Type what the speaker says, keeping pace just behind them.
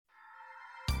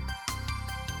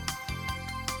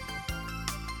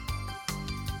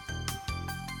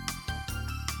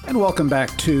And welcome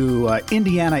back to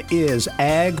Indiana is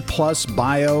Ag plus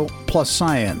Bio plus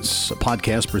Science, a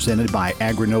podcast presented by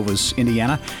AgriNovus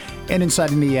Indiana and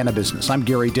Inside Indiana Business. I'm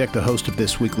Gerry Dick, the host of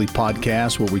this weekly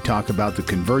podcast where we talk about the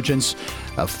convergence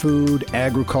of food,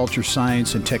 agriculture,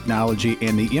 science, and technology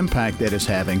and the impact that is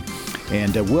having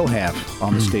and will have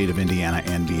on the state of Indiana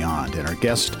and beyond. And our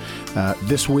guest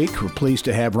this week, we're pleased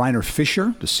to have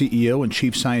Fischer, the CEO and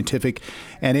Chief Scientific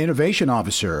and Innovation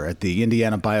Officer at the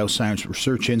Indiana Bioscience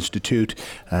Research Institute,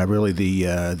 really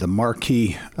the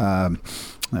marquee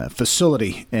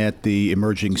facility at the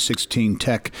emerging 16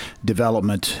 Tech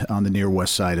development on the near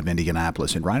west side of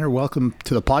Indianapolis. And Reiner, welcome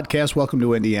to the podcast. Welcome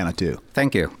to Indiana, too.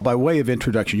 Thank you. By way of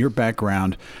introduction, your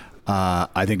background,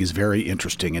 I think, is very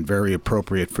interesting and very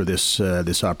appropriate for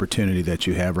this opportunity that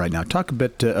you have right now. Talk a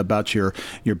bit about your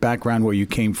background, where you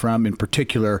came from, in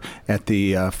particular at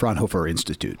the Fraunhofer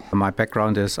Institute. My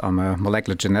background is I'm a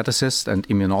molecular geneticist and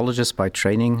immunologist by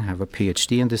training. I have a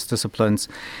PhD in these disciplines.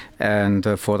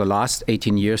 And for the last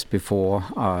 18 years before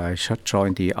I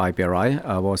joined the IBRI,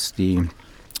 I was the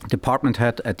department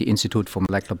head at the Institute for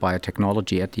Molecular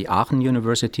Biotechnology at the Aachen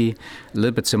University, a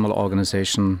little bit similar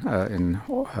organization in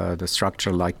the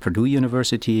structure like Purdue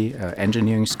University,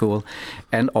 engineering school,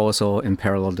 and also in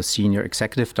parallel the senior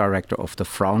executive director of the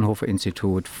Fraunhofer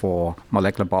Institute for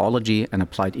Molecular Biology and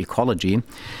Applied Ecology.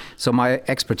 So my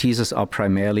expertises are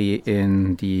primarily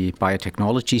in the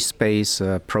biotechnology space,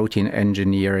 protein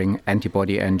engineering,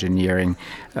 antibody engineering,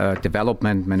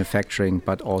 development, manufacturing,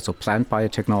 but also plant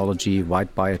biotechnology,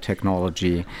 white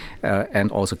biotechnology,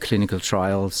 and also clinical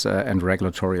trials and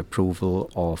regulatory approval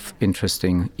of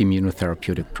interesting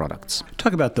immunotherapeutic products.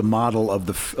 Talk about the model of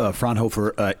the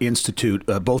Fraunhofer Institute,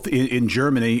 both in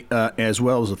Germany as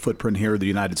well as a footprint here in the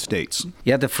United States.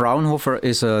 Yeah, the Fraunhofer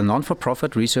is a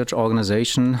non-for-profit research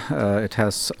organization. It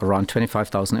has around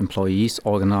 25,000 employees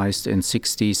organized in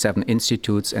 67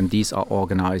 institutes, and these are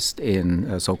organized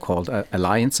in so-called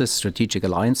alliances, strategic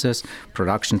alliances,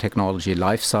 production technology,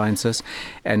 life sciences.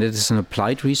 And it is an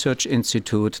applied research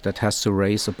institute that has to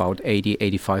raise about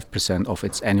 80-85% of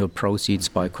its annual proceeds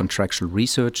by contractual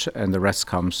research, and the rest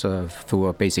comes through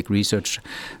a basic research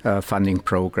funding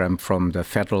program from the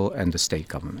federal and the state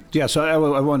government. Yeah, so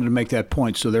I wanted to make that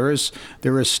point. So there is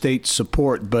state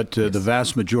support, but the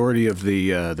vast majority of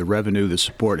the revenue, the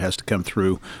support, has to come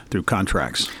through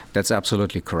contracts. That's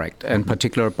absolutely correct, and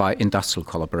particular by industrial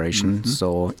collaboration,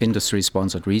 so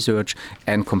industry-sponsored research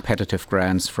and competitive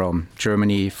grants from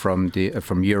Germany, from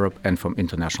Europe, and from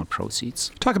international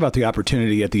proceeds. Talk about the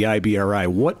opportunity at the IBRI.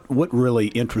 What really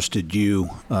interested you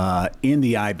in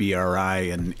the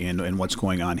IBRI and what's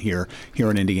going on here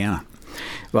in Indiana?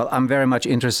 Well, I'm very much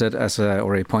interested, as I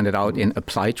already pointed out, in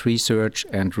applied research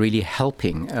and really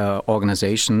helping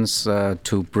organizations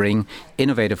to bring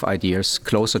innovative ideas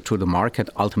closer to the market,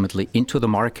 ultimately into the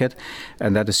market.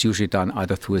 And that is usually done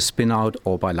either through a spin-out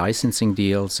or by licensing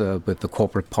deals with the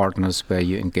corporate partners where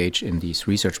you engage in these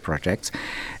research projects.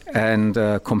 And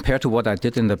compared to what I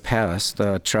did in the past,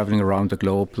 traveling around the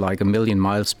globe like 1 million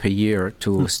miles per year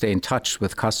to stay in touch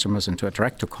with customers and to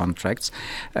attract to contracts,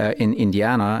 in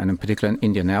Indiana, and in particular in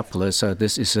Indianapolis,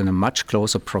 this is in a much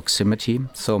closer proximity.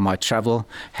 So my travel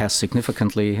has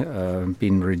significantly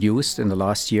been reduced in the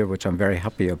last year, which I'm very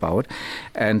happy about.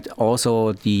 And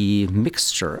also the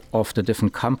mixture of the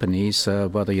different companies,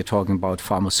 whether you're talking about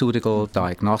pharmaceutical,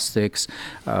 diagnostics,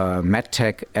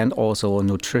 medtech, and also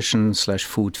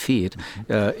nutrition/food feed,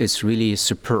 is really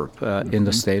superb in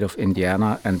the state of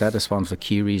Indiana. And that is one of the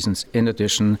key reasons, in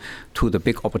addition to the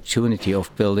big opportunity of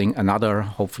building another,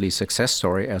 hopefully, success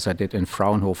story, as I did in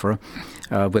Fraunhofer,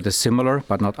 with a similar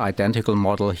but not identical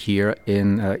model here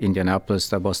in Indianapolis.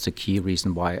 That was the key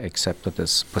reason why I accepted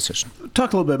this position.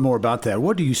 Talk a little bit more about that.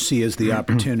 What do you see as the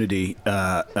opportunity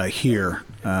here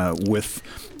with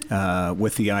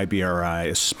the IBRI,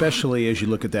 especially as you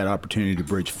look at that opportunity to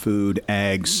bridge food,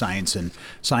 ag, science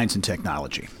and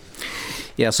technology?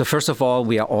 Yeah, so first of all,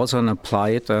 we are also an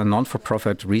applied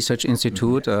non-for-profit research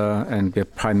institute, and we're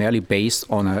primarily based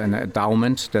on an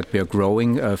endowment that we're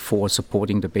growing for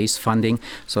supporting the base funding,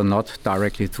 so not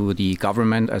directly through the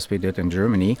government as we did in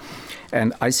Germany.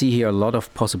 And I see here a lot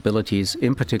of possibilities,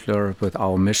 in particular with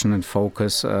our mission and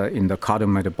focus in the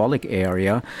cardiometabolic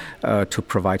area, to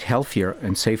provide healthier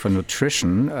and safer for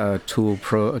nutrition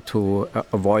to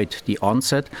avoid the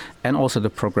onset and also the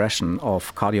progression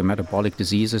of cardiometabolic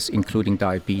diseases, including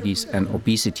diabetes and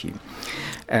obesity.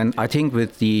 And I think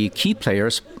with the key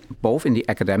players, both in the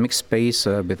academic space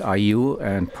with IU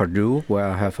and Purdue, where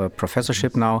I have a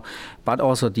professorship now, but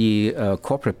also the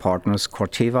corporate partners,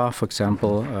 Corteva, for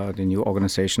example, the new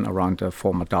organization around the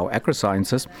former Dow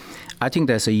AgriSciences, I think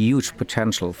there's a huge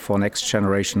potential for next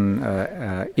generation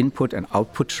input and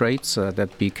output traits that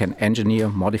we can engineer,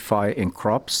 modify in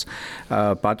crops,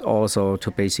 but also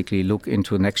to basically look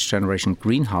into next generation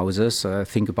greenhouses,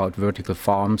 think about vertical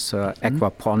farms,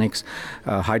 aquaponics,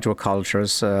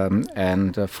 hydrocultures,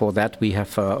 and for that we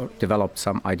have developed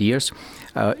some ideas,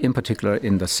 in particular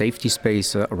in the safety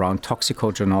space around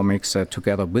toxicogenomics,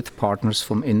 together with partners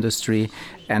from industry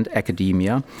and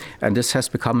academia. And this has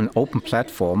become an open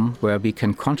platform where we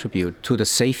can contribute to the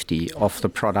safety of the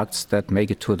products that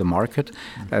make it to the market.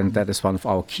 And that is one of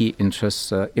our key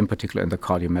interests, in particular in the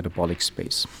cardiometabolic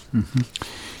space. Mm-hmm.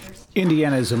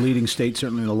 Indiana is a leading state,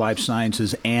 certainly in the life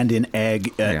sciences and in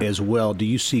ag as well. Do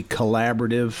you see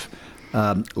collaborative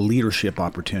leadership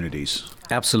opportunities?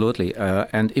 Absolutely,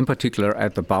 and in particular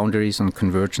at the boundaries and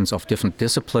convergence of different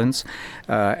disciplines.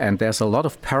 And there's a lot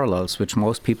of parallels which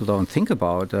most people don't think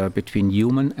about between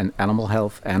human and animal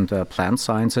health and plant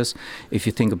sciences. If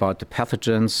you think about the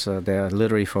pathogens, they're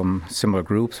literally from similar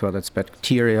groups, whether it's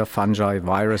bacteria, fungi,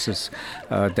 viruses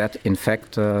that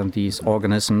infect these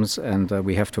organisms, and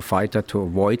we have to fight that to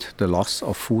avoid the loss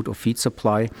of food or feed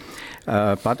supply.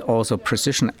 But also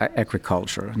precision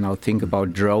agriculture. Now think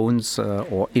about drones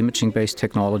or imaging-based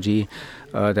technology,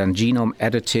 then genome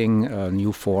editing, a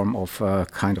new form of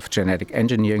kind of genetic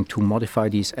engineering to modify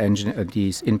these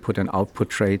input and output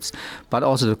traits, but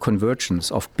also the convergence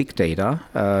of big data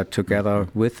together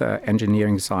with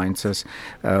engineering sciences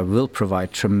will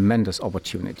provide tremendous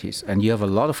opportunities. And you have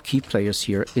a lot of key players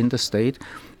here in the state,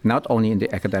 not only in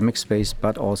the academic space,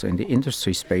 but also in the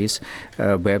industry space,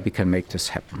 where we can make this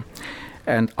happen.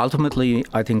 And ultimately,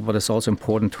 I think what is also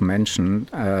important to mention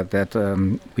that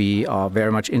we are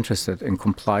very much interested in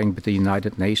complying with the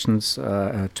United Nations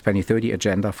 2030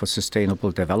 Agenda for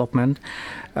Sustainable Development.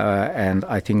 And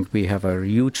I think we have a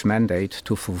huge mandate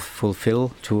to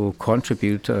fulfill, to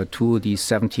contribute to these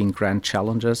 17 grand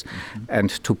challenges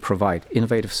and to provide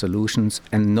innovative solutions.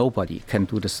 And nobody can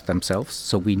do this themselves.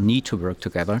 So we need to work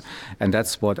together. And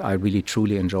that's what I really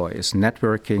truly enjoy, is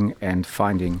networking and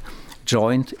finding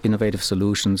joint innovative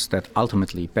solutions that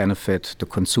ultimately benefit the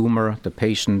consumer, the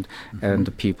patient, and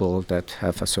the people that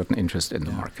have a certain interest in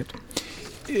the market.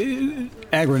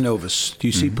 AgriNovus, do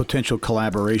you see potential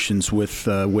collaborations with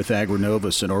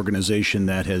AgriNovus, an organization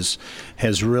that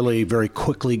has really very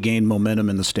quickly gained momentum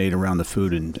in the state around the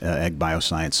food and ag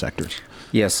bioscience sectors?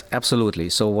 Yes, absolutely.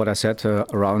 So what I said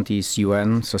around these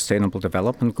UN Sustainable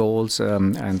Development Goals,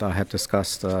 and I had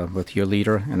discussed with your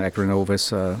leader in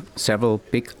AgriNovus several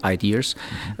big ideas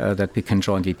that we can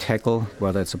jointly tackle,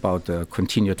 whether it's about the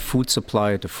continued food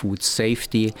supply, the food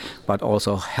safety, but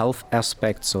also health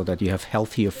aspects so that you have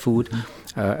healthier food.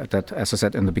 That, as I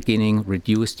said in the beginning,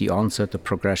 reduce the onset, the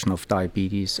progression of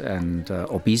diabetes and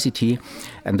obesity.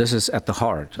 And this is at the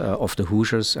heart of the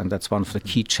Hoosiers, and that's one of the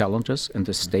key challenges in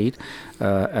the state.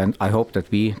 And I hope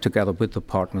that we, together with the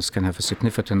partners, can have a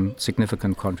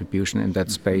significant contribution in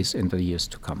that space in the years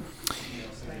to come.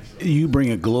 You bring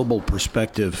a global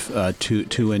perspective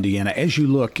to Indiana. As you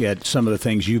look at some of the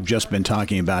things you've just been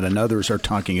talking about and others are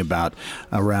talking about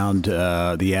around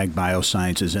the ag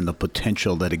biosciences and the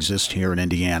potential that exists here in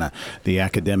Indiana, the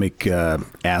academic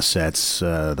assets,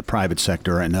 the private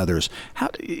sector, and others,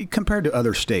 compared to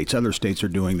other states are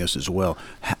doing this as well.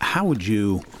 How would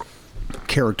you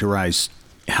characterize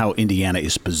how Indiana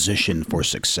is positioned for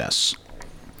success?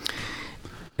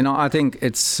 I think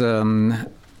it's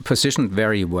positioned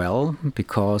very well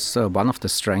because one of the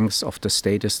strengths of the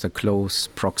state is the close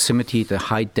proximity, the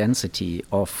high density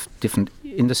of different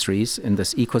industries in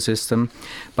this ecosystem,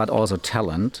 but also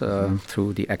talent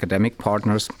through the academic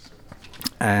partners.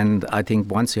 And I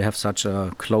think once you have such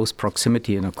a close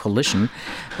proximity and a collision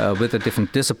with the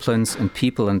different disciplines and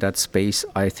people in that space,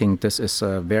 I think this is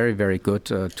very, very good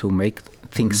to make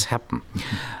things happen.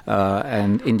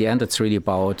 And in the end, it's really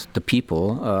about the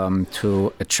people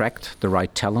to attract the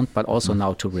right talent, but also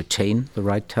now to retain the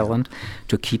right talent,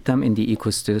 to keep them in the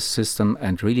ecosystem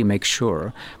and really make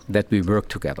sure that we work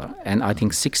together. And I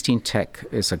think 16 Tech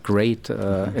is a great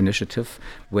initiative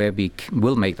where we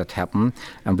will make that happen.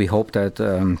 And we hope that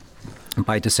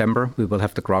By December, we will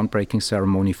have the groundbreaking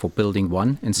ceremony for Building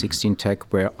 1 in 16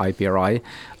 Tech, where IBRI,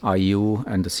 IU,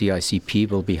 and the CICP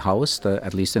will be housed,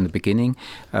 at least in the beginning.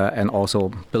 And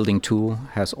also Building 2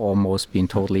 has almost been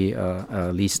totally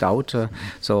leased out.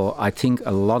 So I think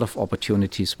a lot of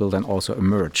opportunities will then also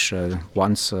emerge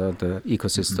once the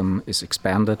ecosystem is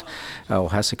expanded or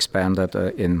has expanded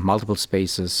in multiple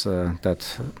spaces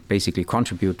that basically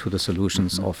contribute to the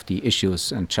solutions of the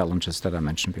issues and challenges that I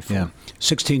mentioned before. Yeah.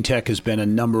 16 Tech has been a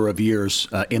number of years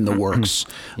in the works.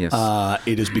 Yes.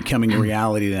 It is becoming a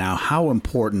reality now. How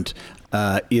important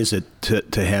is it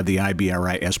to have the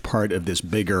IBRI as part of this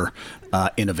bigger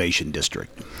innovation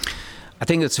district? I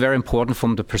think it's very important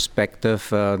from the perspective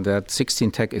that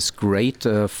 16 Tech is great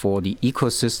for the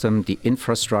ecosystem, the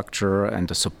infrastructure, and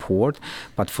the support,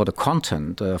 but for the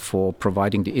content, for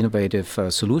providing the innovative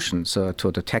solutions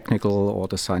to the technical or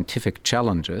the scientific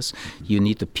challenges, you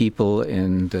need the people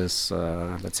in this,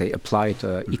 let's say, applied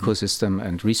ecosystem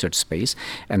and research space.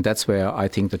 And that's where I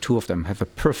think the two of them have a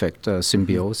perfect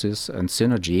symbiosis and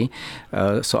synergy.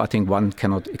 So I think one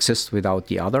cannot exist without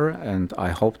the other. And I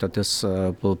hope that this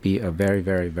will be a very,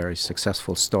 very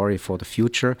successful story for the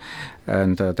future,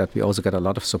 and that we also get a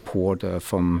lot of support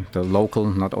from the local,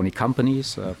 not only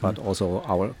companies, but also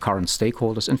our current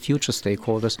stakeholders and future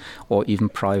stakeholders, or even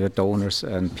private donors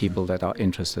and people that are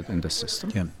interested in the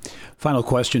system. Yeah. Final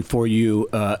question for you.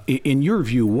 In your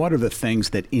view, what are the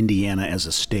things that Indiana as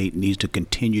a state needs to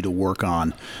continue to work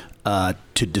on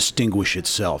to distinguish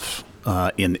itself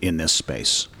in this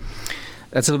space?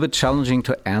 That's a little bit challenging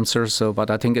to answer,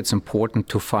 but I think it's important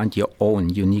to find your own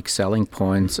unique selling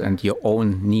points and your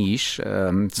own niche.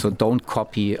 So don't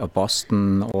copy a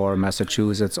Boston or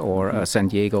Massachusetts or a San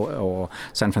Diego or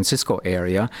San Francisco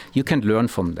area. You can learn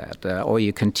from that, or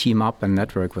you can team up and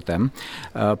network with them.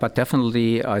 But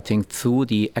definitely, I think through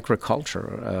the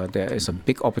agriculture, there is a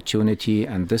big opportunity,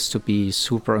 and this to be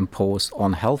superimposed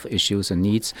on health issues and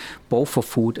needs, both for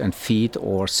food and feed,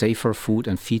 or safer food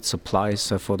and feed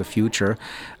supplies for the future.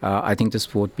 I think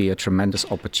this would be a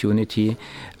tremendous opportunity.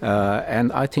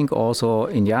 And I think also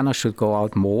Indiana should go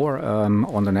out more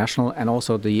on the national and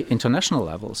also the international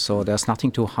level. So there's nothing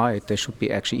to hide. They should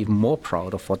be actually even more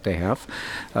proud of what they have,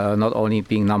 not only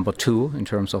being number 2 in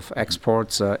terms of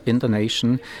exports in the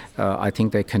nation. I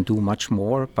think they can do much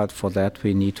more, but for that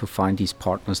we need to find these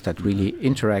partners that really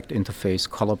interact, interface,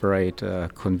 collaborate,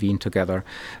 convene together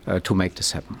to make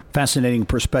this happen. Fascinating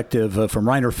perspective from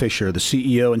Rainer Fischer, the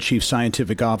CEO and Chief Scientific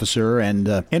Officer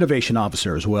and Innovation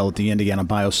Officer as well at the Indiana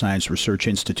Bioscience Research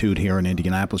Institute here in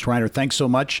Indianapolis. Rainer, thanks so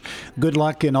much. Good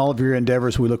luck in all of your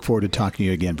endeavors. We look forward to talking to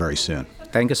you again very soon.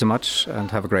 Thank you so much,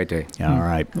 and have a great day. All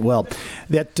right. Well,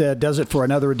 that does it for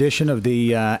another edition of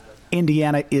the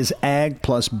Indiana is Ag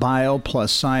plus Bio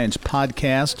plus Science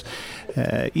podcast.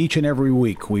 Each and every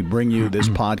week we bring you this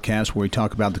podcast where we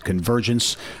talk about the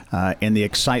convergence and the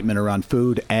excitement around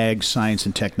food, ag, science,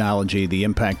 and technology, the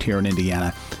impact here in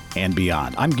Indiana and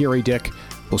beyond. I'm Gerry Dick.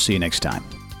 We'll see you next time.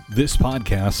 This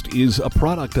podcast is a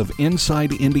product of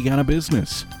Inside Indiana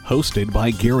Business, hosted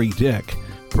by Gerry Dick,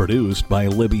 produced by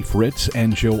Libby Fritz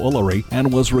and Joe Ullery,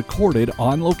 and was recorded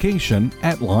on location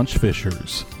at Launch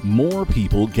Fisher's. More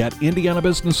people get Indiana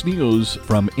business news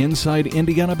from Inside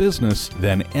Indiana Business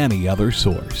than any other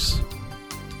source.